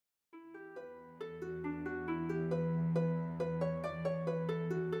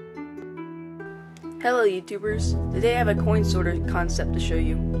Hello YouTubers, today I have a coin sorter concept to show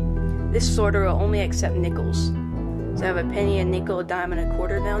you. This sorter will only accept nickels. So I have a penny, a nickel, a dime, and a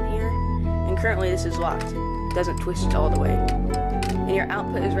quarter down here, and currently this is locked. It doesn't twist all the way. And your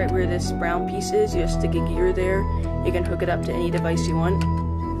output is right where this brown piece is. You just stick a gear there. You can hook it up to any device you want.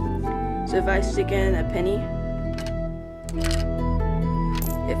 So if I stick in a penny,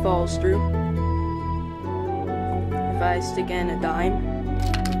 it falls through. If I stick in a dime,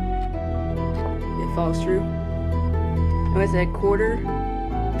 it falls through. And with a quarter,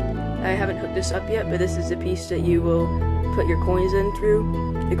 I haven't hooked this up yet, but this is the piece that you will put your coins in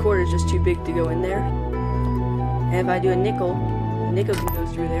through. The quarter is just too big to go in there. And if I do a nickel, the nickel can go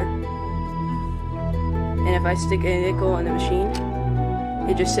through there. And if I stick a nickel in the machine,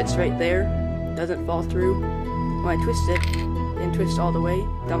 it just sits right there, doesn't fall through. When I twist it, and twist all the way,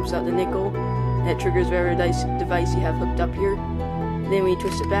 dumps out the nickel, and it triggers whatever device you have hooked up here. And then when you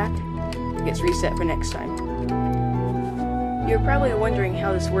twist it back, it gets reset for next time. You're probably wondering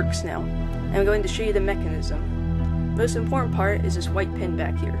how this works now. I'm going to show you the mechanism. Most important part is this white pin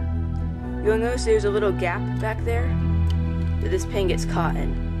back here. You'll notice there's a little gap back there that this pin gets caught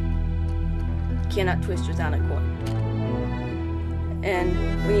in. You cannot twist without a coin. And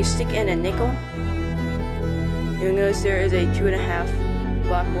when you stick in a nickel, you'll notice there is a 2.5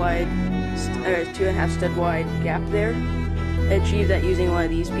 block wide, or 2.5 stud wide gap there. I achieved that using one of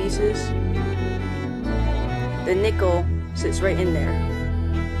these pieces. The nickel sits right in there.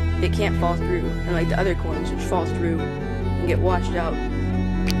 It can't fall through, unlike the other coins which fall through and get washed out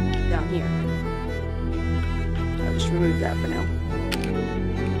down here. I'll just remove that for now.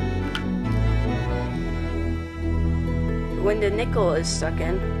 When the nickel is stuck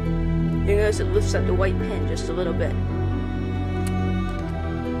in, you'll notice it lifts up the white pin just a little bit,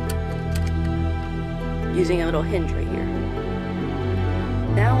 using a little hinge right here.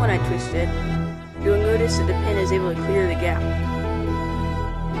 Now when I twist it, you'll notice that the pin is able to clear the gap.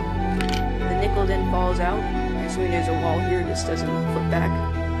 The nickel then falls out, assuming there's a wall here, this doesn't flip back.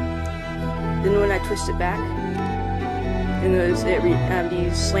 Then when I twist it back, you'll notice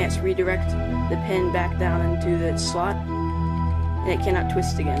these slants redirect the pin back down into the slot, and it cannot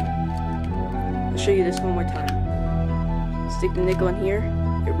twist again. I'll show you this one more time. Stick the nickel in here,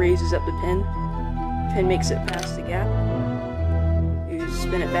 it raises up the pin. The pin makes it past the gap. You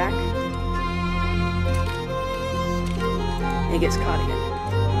spin it back, and it gets caught again.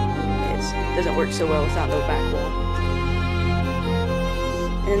 It doesn't work so well without no back wall.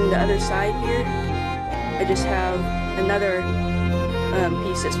 And the other side here, I just have another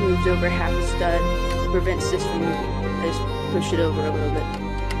piece that's moved over half a stud that prevents this from moving. I just push it over a little bit.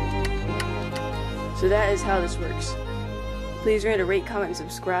 So that is how this works. Please remember to rate, comment, and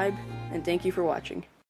subscribe, and thank you for watching.